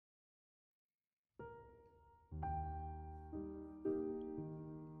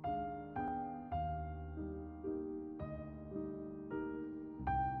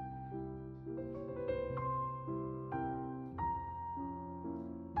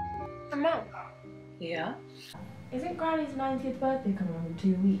Mum, Yeah? isn't Granny's 90th birthday coming up in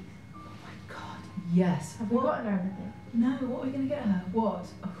 2 weeks? Oh my god, yes. Have we gotten her anything? No, what are we going to get her? What?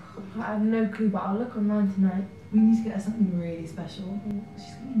 Oh, I have no clue, but I'll look online tonight. we need to get her something really special.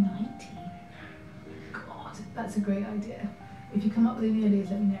 She's going to be 90. God, that's a great idea. If you come up with any ideas,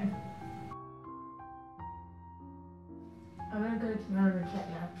 let me know. I'm gonna go to Mary and check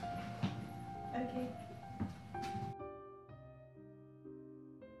now. Okay.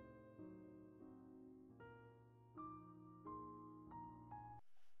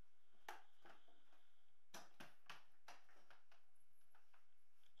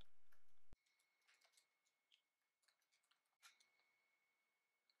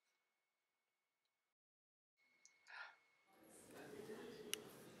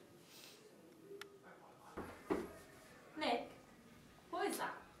 Nick, what is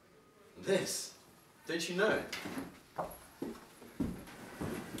that? This? Don't you know?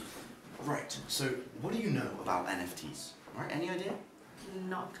 Right, so what do you know about NFTs? Right, any idea?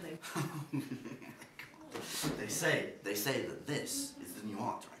 Not a clue. They say that this is the new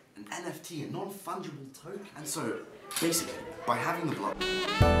art, right? An NFT, a non-fungible token. And so, basically, by having the block...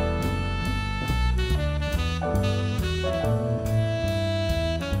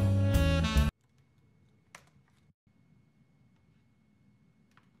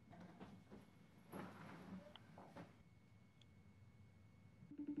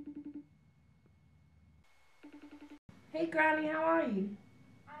 Hey Granny, how are you?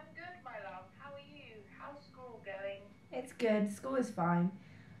 I'm good, my love. How are you? How's school going? It's good, school is fine.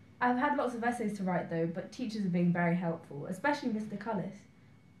 I've had lots of essays to write though, but teachers are being very helpful, especially Mr. Cullis.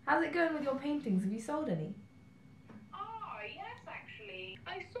 How's it going with your paintings? Have you sold any? Ah, yes, actually.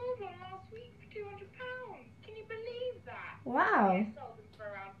 I sold one last week for £200. Can you believe that? Wow, I sold them for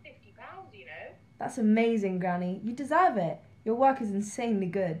around £50, you know. that's amazing, Granny. You deserve it. Your work is insanely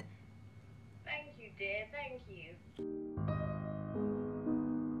good. Thank you, dear. Thank you.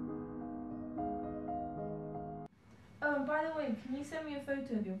 Oh, and by the way, can you send me a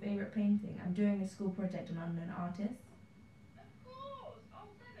photo of your favourite painting? I'm doing a school project on unknown artists. Of course. I'll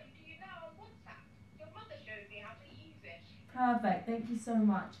send them to you now on WhatsApp. Your mother showed me how to use it. Perfect, thank you so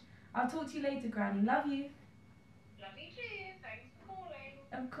much. I'll talk to you later, Granny. Love you. Love you too. Thanks for calling.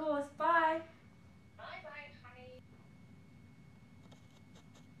 Of course, bye. Bye-bye, honey.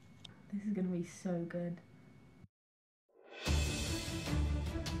 This is gonna be so good.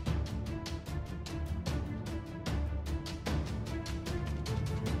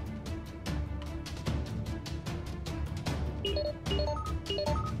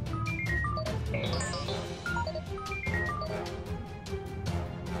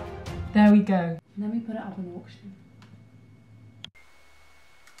 There we go. Let me put it up on auction.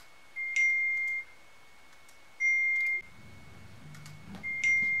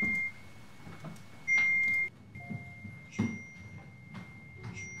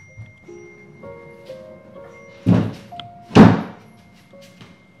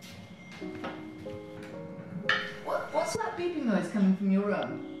 What's that beeping noise coming from your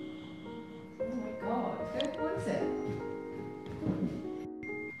room? Oh my god, what is it?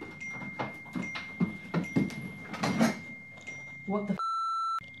 What the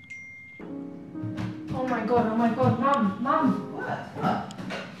oh my god, Mum! What?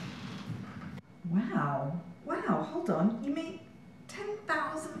 Wow, hold on. You made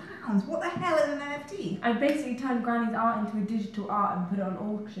 £10,000. What the hell is an NFT? I basically turned Granny's art into a digital art and put it on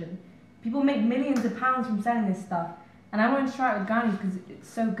auction. People make millions of pounds from selling this stuff, and I wanted to try it with Granny because it's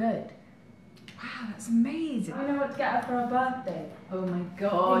so good. Wow, that's amazing. I know what to get her for her birthday. Oh my You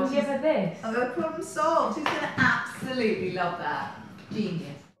god. can give her this. Oh, problem solved. She's going to absolutely love that.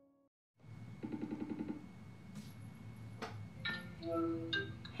 Genius.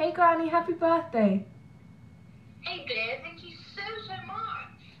 Hey Granny, happy birthday. Hey, dear. Thank you so much.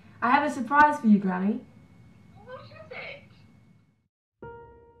 I have a surprise for you, Granny.